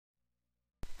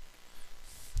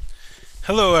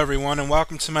Hello everyone and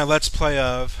welcome to my Let's Play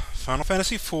of Final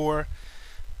Fantasy IV,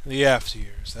 The After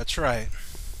Years. That's right.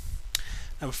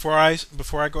 Now before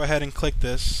I go ahead and click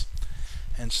this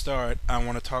and start, I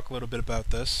want to talk a little bit about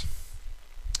this.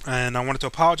 And I wanted to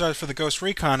apologize for the Ghost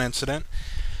Recon incident.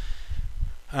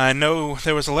 I know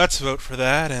there was a Let's Vote for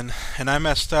that, and I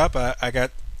messed up. I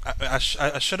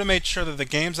should have made sure that the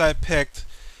games I picked,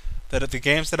 that the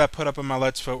games that I put up in my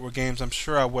Let's Vote were games I'm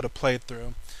sure I would have played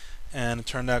through. And it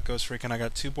turned out Ghost Recon I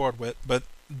got too bored with. But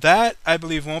that, I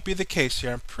believe, won't be the case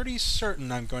here. I'm pretty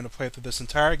certain I'm going to play through this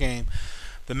entire game,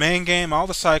 the main game, all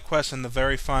the side quests, and the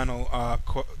very final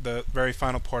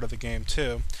part of the game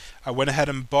too. I went ahead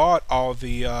and bought all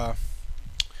the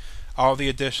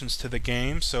additions to the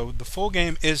game, so the full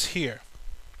game is here.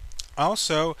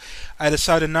 Also, I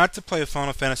decided not to play a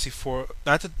Final Fantasy IV,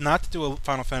 not to do a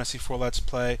Final Fantasy IV Let's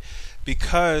Play,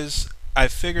 because I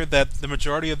figured that the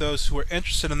majority of those who are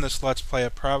interested in this Let's Play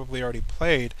have probably already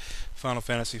played Final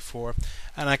Fantasy IV,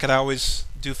 and I could always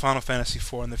do Final Fantasy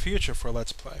IV in the future for a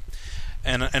Let's Play.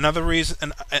 And another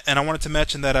reason, and I wanted to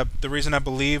mention that the reason I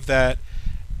believe that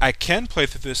I can play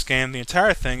through this game, the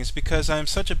entire thing, is because I'm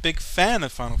such a big fan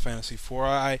of Final Fantasy IV.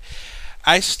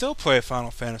 I still play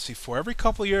Final Fantasy IV. Every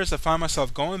couple of years I find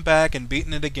myself going back and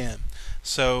beating it again.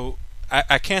 So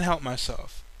I can't help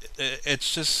myself.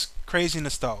 It's just crazy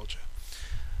nostalgia.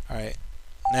 Alright,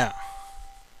 now,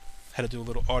 had to do a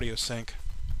little audio sync.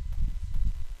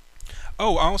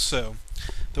 Oh, also,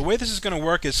 the way this is going to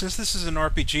work is, since this is an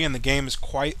RPG and the game is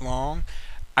quite long,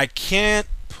 I can't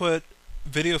put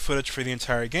video footage for the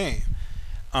entire game.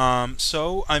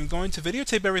 So I'm going to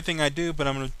videotape everything I do, but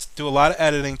I'm going to do a lot of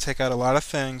editing, take out a lot of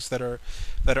things that are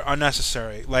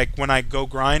unnecessary. Like when I go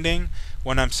grinding,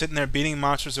 when I'm sitting there beating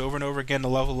monsters over and over again to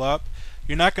level up,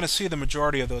 you're not going to see the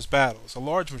majority of those battles, a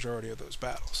large majority of those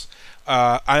battles.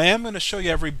 I am going to show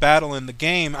you every battle in the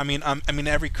game. I mean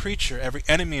every creature, every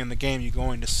enemy in the game you're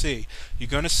going to see. You're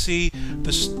going to see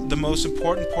the most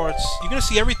important parts. You're going to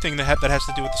see everything that has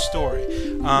to do with the story.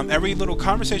 Every little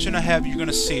conversation I have, you're going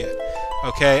to see it.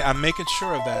 Okay, I'm making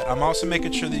sure of that. I'm also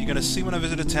making sure that you're going to see when I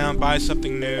visit a town, buy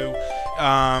something new.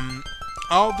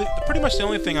 Pretty much the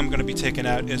only thing I'm going to be taking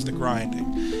out is the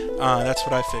grinding. That's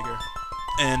what I figure.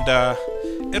 And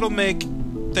it'll make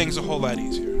things a whole lot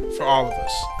easier for all of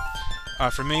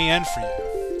us, for me and for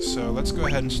you. So let's go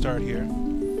ahead and start here.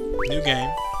 New game.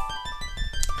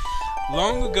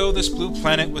 Long ago, this blue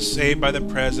planet was saved by the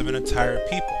prayers of an entire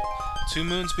people. 2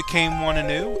 moons became one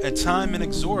anew, and time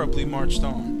inexorably marched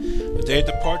on. The day of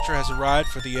departure has arrived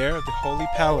for the heir of the Holy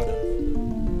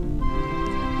Paladin.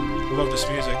 I love this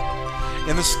music.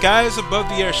 In the skies above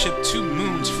the airship, 2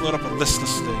 moons float up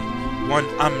listlessly, one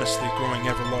ominously growing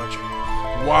ever larger.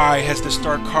 Why has the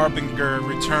Stark Harbinger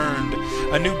returned?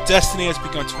 A new destiny has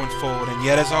begun to unfold, and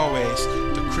yet, as always,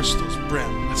 the crystals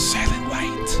brim with silent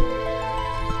light.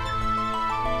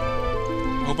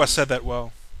 I hope I said that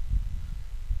well.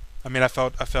 I mean, I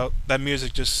felt that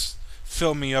music just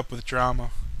filled me up with drama.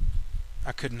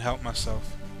 I couldn't help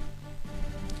myself.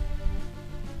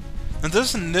 And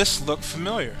doesn't this look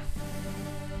familiar?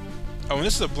 Oh, and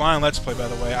this is a blind Let's Play, by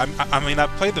the way. I mean, I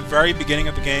played the very beginning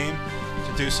of the game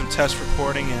to do some test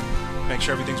recording and make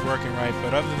sure everything's working right,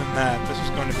 but other than that, this is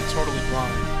going to be totally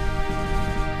blind.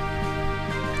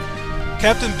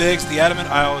 Captain Biggs, the Adamant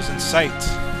Isle is in sight.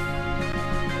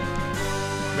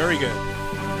 Very good.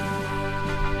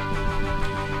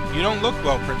 You don't look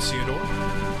well, Prince Theodore.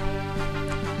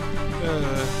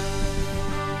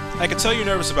 I can tell you're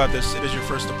nervous about this. It is your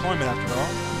first deployment, after all.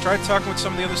 Try talking with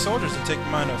some of the other soldiers and take your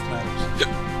mind off matters.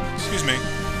 Excuse me.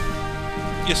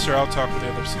 Yes, sir, I'll talk with the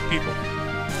other people.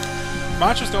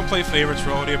 Monsters don't play favorites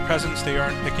role. They are presents. They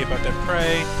aren't picky about their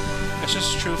prey. That's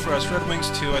just true for us Red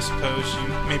Wings, too, I suppose. You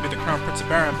may be the Crown Prince of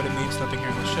Baron, but it means nothing here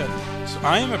in the ship. So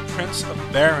I am a Prince of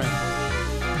Baron.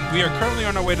 We are currently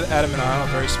on our way to the Adamant Isle,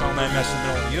 a very small landmass in the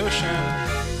middle of the ocean.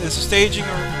 It is a staging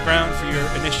ground for your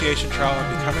initiation trial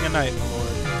and becoming a knight, my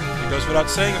lord. It goes without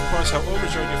saying, of course, how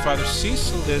overjoyed your father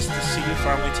Cecil is to see you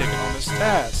finally taking on this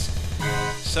task.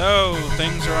 So,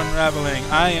 things are unraveling.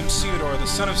 I am Theodore, the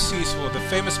son of Cecil, the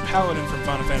famous paladin from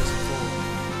Final Fantasy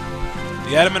IV.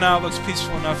 The Adamant Isle looks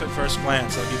peaceful enough at first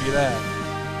glance, I'll give you that.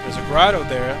 There's a grotto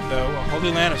there, though, a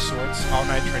holy land of sorts. All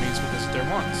knight trainees will visit there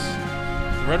once.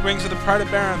 The Red Wings are the pride of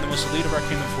Baron, the most elite of our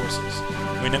kingdom forces.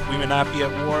 We may not be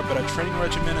at war, but our training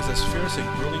regimen is as fierce and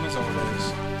grueling as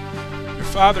always. Your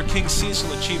father, King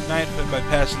Cecil, achieved knighthood by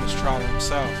passing this trial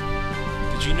himself.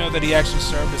 Did you know that he actually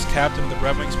served as captain of the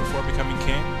Red Wings before becoming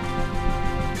king?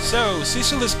 So,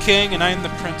 Cecil is king, and I am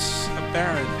the Prince of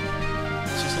Baron.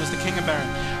 Cecil is the king of Baron.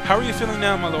 How are you feeling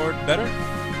now, my lord? Better?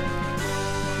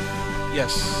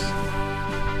 Yes.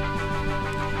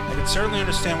 can certainly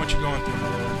understand what you're going through, my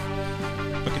lord.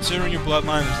 But considering your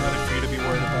bloodline, there's nothing for you to be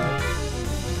worried about.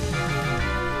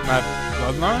 My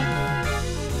bloodline?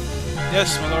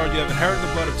 Yes, my lord, you have inherited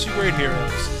the blood of two great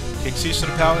heroes, King Cecil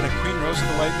the Paladin and Queen Rosa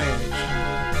the White Mage.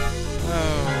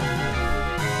 Oh.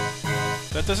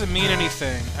 That doesn't mean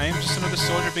anything. I am just another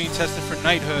soldier being tested for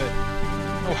knighthood.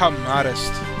 Oh, how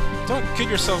modest. Don't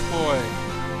kid yourself, boy.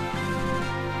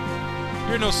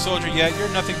 You're no soldier yet. You're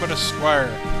nothing but a squire.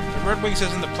 The Red Wings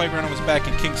isn't the playground it was back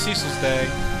in King Cecil's day.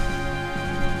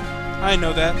 I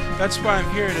know that. That's why I'm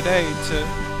here today to...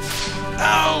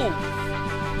 Ow!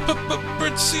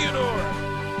 Prince Theodore!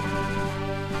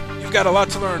 You've got a lot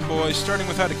to learn, boys, starting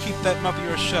with how to keep that mouth of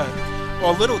yours shut.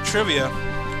 Well, a little trivia.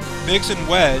 Biggs and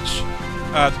Wedge,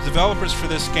 the developers for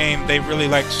this game, they really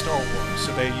liked Star Wars,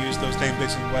 so they used those names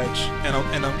Biggs and Wedge, and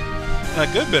a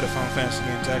good bit of Final Fantasy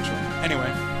games, actually.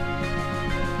 Anyway.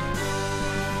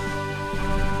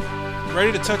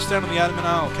 Ready to touch down on the Adamant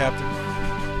Isle, Captain.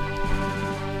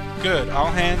 Good. All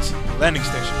hands, landing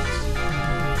stations.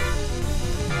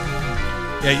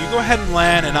 Yeah, you go ahead and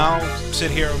land, and I'll sit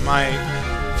here with my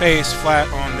face flat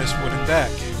on this wooden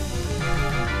deck.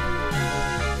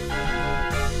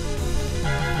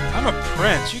 I'm a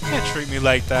prince. You can't treat me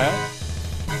like that.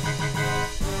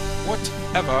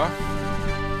 Whatever.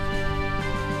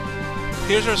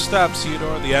 Here's our stop,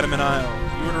 Theodore, the Adamant Isle.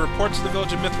 You are to report to the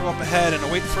village of Mithril up ahead and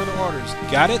await further orders.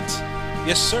 Got it?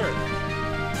 Yes, sir.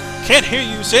 Can't hear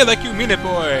you. Say it like you mean it,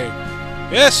 boy.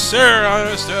 Yes, sir.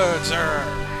 Understood, sir.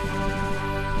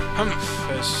 Humph.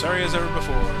 As sorry as ever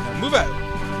before. Now move out.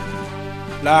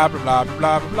 Blah, blah, blah,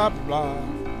 blah, blah, blah, blah,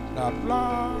 blah,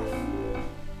 blah.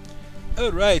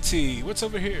 Alrighty. What's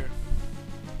over here?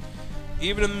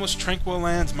 Even in the most tranquil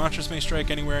lands, monsters may strike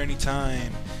anywhere,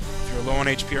 anytime. If you're low on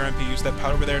HP or MP, use that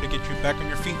pot over there to get you back on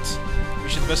your feet.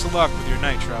 Wish you the best of luck with your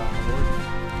night trial, my lord.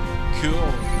 Cool.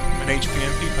 An HP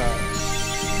MP pot.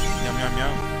 Yum, yum,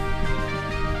 yum.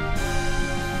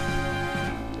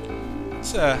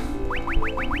 Let's,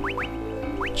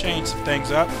 change some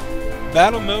things up.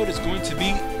 Battle mode is going to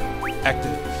be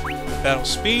active. Battle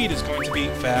speed is going to be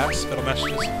fast. Battle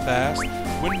messages fast.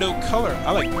 Window color.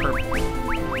 I like purple.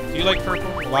 Do you like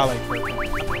purple? Well, I like purple.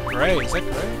 Gray. Is that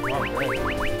gray? Wow, gray.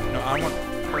 No, I want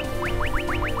purple.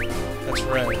 That's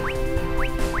red.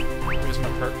 Where's my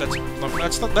purple?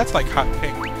 That's like hot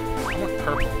pink. I want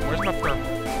purple. Where's my purple?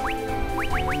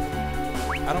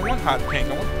 I don't want hot pink.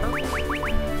 I want purple.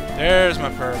 There's my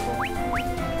purple.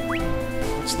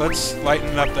 Let's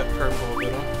lighten up that purple a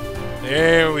little.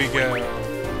 There we go. There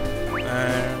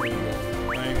we go.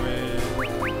 Language.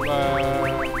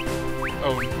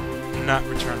 Oh, not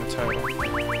return the title.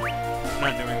 I'm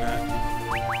not doing that.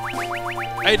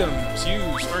 Items,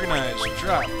 use, organize,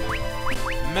 drop.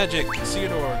 Magic,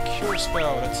 Theodore, cure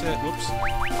spell, that's it. Whoops.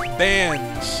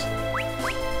 Bands.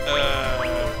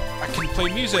 I can play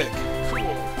music.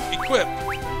 Cool. Equip.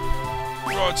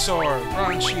 Broadsword,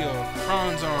 bronze shield,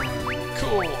 bronze armor.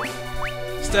 Cool.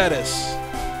 Status.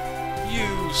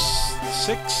 Use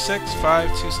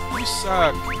 6652. You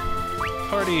suck.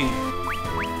 Party.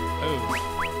 Oh.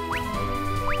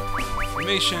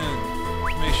 Formation.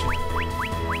 Formation.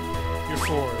 You're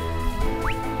forward.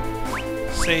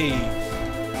 Save.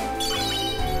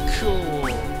 Cool.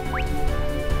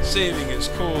 Saving is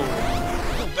cool.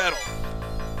 Cool battle.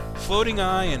 Floating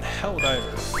Eye and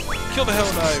Helldiver. Kill the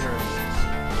Helldiver.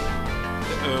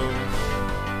 Uh-oh.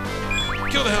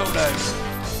 Kill the Helldiver.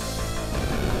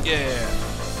 Yeah.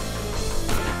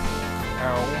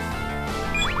 Ow.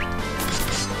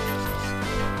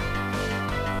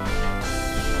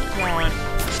 Come on.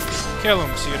 Kill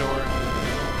him, Theodore.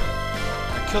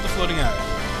 Now kill the Floating Eye.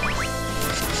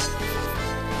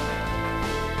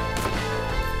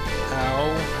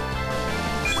 Ow.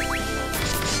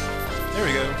 There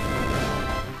we go.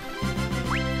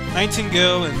 19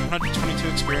 gil and 122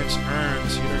 experience earned.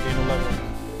 Theodore gained a level.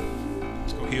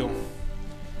 Let's go heal.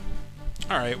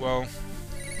 Alright, well.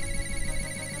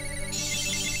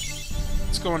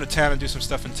 Let's go into town and do some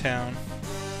stuff in town.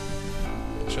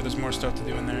 I'm sure there's more stuff to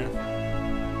do in there.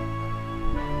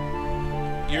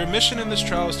 Your mission in this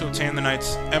trial is to obtain the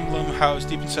Knight's emblem housed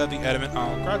deep inside the Adamant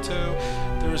Isle Grotto.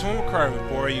 There is one requirement,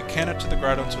 boy. You can't enter the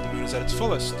grotto until the moon is at its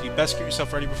fullest. You best get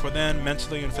yourself ready before then,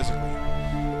 mentally and physically.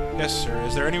 Yes, sir.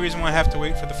 Is there any reason why I have to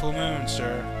wait for the full moon,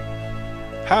 sir?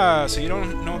 Ha! So you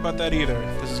don't know about that either.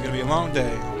 This is going to be a long day,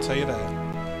 I'll tell you that.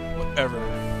 Whatever.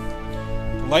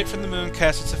 The light from the moon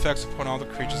casts its effects upon all the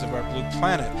creatures of our blue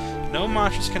planet. No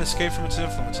monsters can escape from its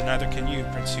influence, and neither can you,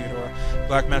 Prince Theodore.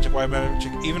 Black magic, white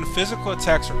magic, even physical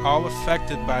attacks are all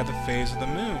affected by the phase of the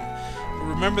moon.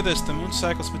 Remember this, the moon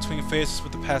cycles between phases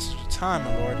with the passage of time,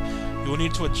 my lord. You will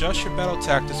need to adjust your battle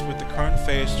tactics with the current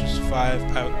phase to survive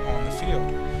out on the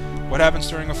field. What happens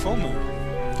during a full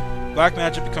moon? Black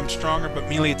magic becomes stronger, but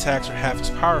melee attacks are half as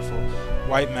powerful.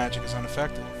 White magic is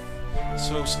unaffected.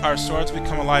 So our swords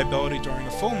become a liability during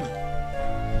a full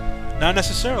moon. Not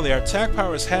necessarily. Our attack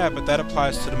power is halved, but that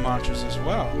applies to the monsters as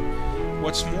well.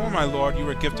 What's more, my lord, you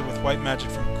were gifted with white magic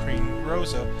from Queen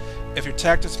Rosa. If your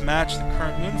tactics match the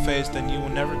current moon phase, then you will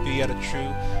never be at a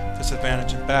true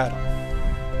disadvantage in battle.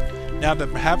 Now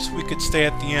then, perhaps we could stay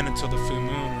at the inn until the full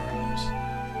moon arrives.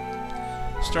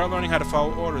 Start learning how to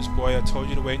follow orders, boy. I told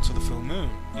you to wait until the full moon.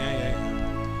 Yeah.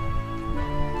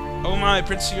 Oh my,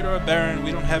 Prince Theodore Baron,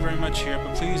 we don't have very much here,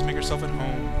 but please make yourself at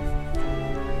home.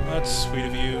 Well, that's sweet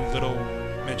of you, little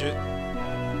midget.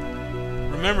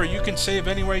 Remember, you can save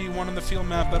anywhere you want on the field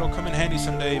map. That'll come in handy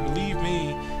someday, believe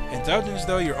me. In dungeons,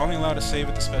 though, you're only allowed to save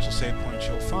at the special save points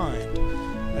you'll find.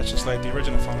 That's just like the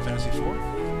original Final Fantasy IV.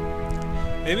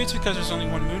 Maybe it's because there's only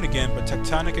one moon again, but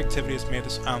tectonic activity has made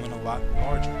this island a lot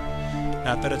larger.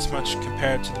 Not that it's much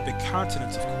compared to the big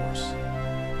continents, of course.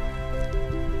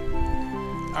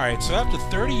 Alright, so after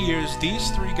 30 years, these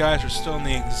three guys are still in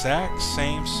the exact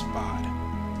same spot.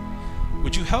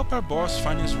 Would you help our boss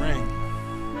find his ring?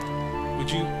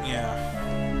 Would you? Yeah.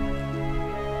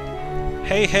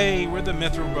 Hey, we're the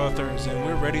Mithril Brothers, and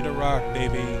we're ready to rock,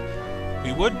 baby.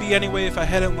 We would be anyway if I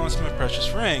hadn't lost my precious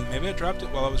ring. Maybe I dropped it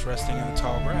while I was resting in the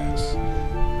tall grass.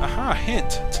 Aha,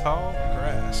 hint, tall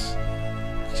grass.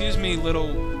 Excuse me,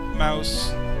 little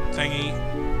mouse thingy.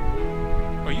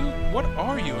 What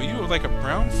are you? Are you like a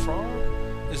brown frog?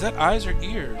 Is that eyes or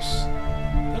ears?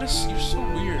 You're so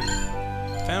weird.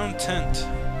 Found tent.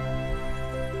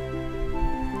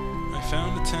 I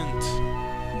found a tent.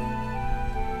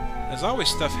 There's always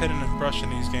stuff hidden in brush in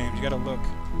these games. You gotta look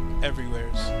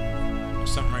everywhere. There's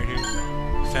something right here.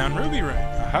 Found ruby ring.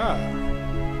 Aha.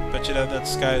 Bet you that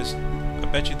is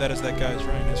that guy's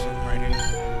ring. There's something right here.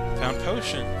 Found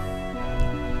potion.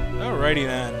 Alrighty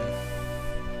then.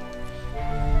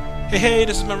 Hey,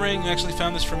 this is my ring. You actually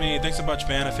found this for me. Thanks a bunch,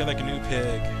 man. I feel like a new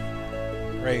pig.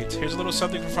 Great. Here's a little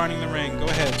something for finding the ring. Go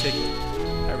ahead, take it.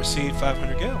 I received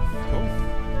 500 gil.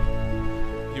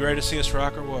 Cool. You ready to see us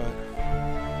rock or what?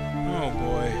 Oh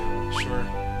boy. Sure.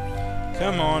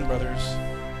 Come on, brothers.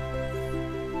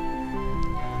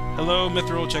 Hello,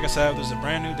 Mithril. Check us out. There's a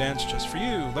brand new dance just for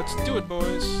you. Let's do it,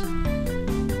 boys.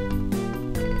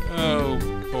 Oh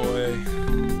boy.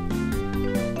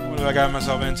 What have I got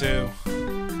myself into?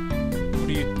 What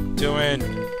are you doing?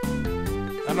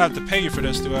 I don't have to pay you for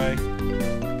this, do I?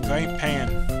 Because I ain't paying.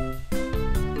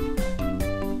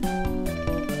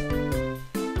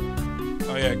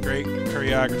 Oh yeah, great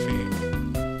choreography.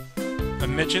 A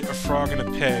midget, a frog, and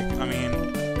a pig. I mean,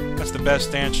 that's the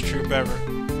best dance troupe ever.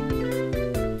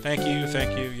 Thank you,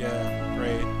 yeah,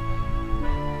 great.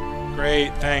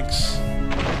 Great, thanks.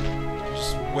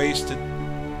 Just wasted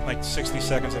like 60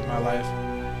 seconds of my life.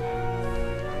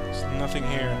 There's nothing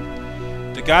here.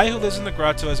 The guy who lives in the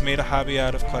grotto has made a hobby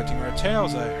out of collecting rare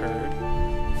tales, I heard.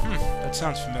 That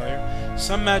sounds familiar.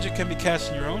 Some magic can be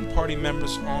cast in your own party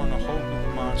members or on a whole group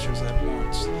of monsters at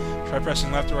once. Try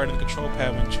pressing left or right on the control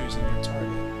pad when choosing your target.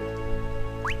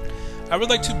 I would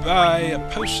like to buy a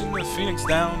potion, a phoenix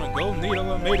down, a gold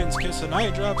needle, a maiden's kiss, an eye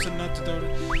drops, an antidote.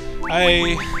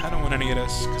 I don't want any of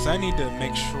this, because I need to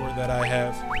make sure that I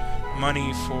have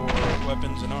money for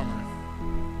weapons and armor.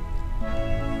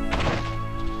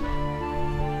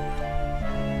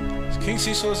 King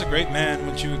Cecil is a great man,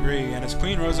 wouldn't you agree? And his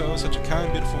Queen Rosa is such a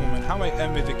kind, beautiful woman. How I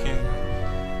envy the king.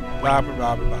 Blah, blah,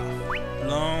 blah, blah, blah.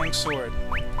 Long sword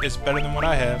is better than what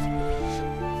I have.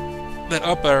 That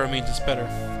up arrow means it's better.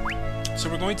 So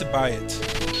we're going to buy it.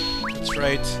 That's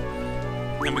right.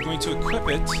 And we're going to equip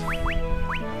it.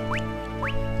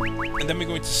 And then we're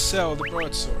going to sell the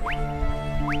broadsword.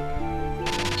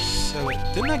 Sell it.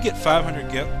 Didn't I get 500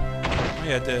 gil? Oh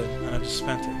yeah, I did. And I just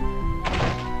spent it.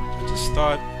 I just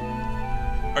thought...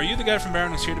 Are you the guy from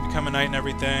Baron who's here to become a knight and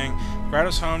everything?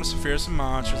 Grotto's home to some fearsome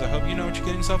monsters. I hope you know what you're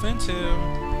getting yourself into.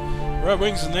 Red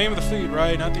Wings is the name of the fleet,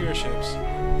 right? Not the airships.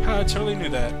 Ha, I totally knew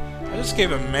that. I just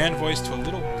gave a man voice to a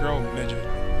little girl midget.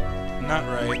 Not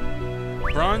right.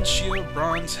 Bronze shield,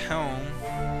 bronze helm.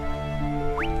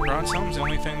 Bronze helm's the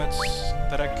only thing that's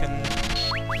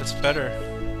better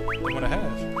than what I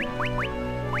have.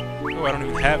 Oh, I don't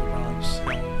even have a bronze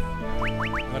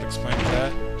helm. That explains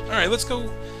that. Alright, let's go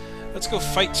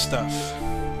fight stuff.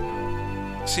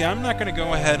 See, I'm not going to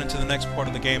go ahead into the next part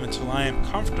of the game until I am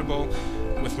comfortable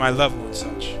with my level and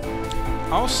such.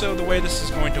 Also, the way this is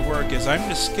going to work is I'm going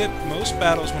to skip most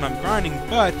battles when I'm grinding,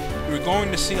 but you're going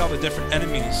to see all the different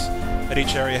enemies that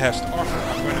each area has to offer.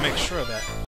 I'm going to make sure of that.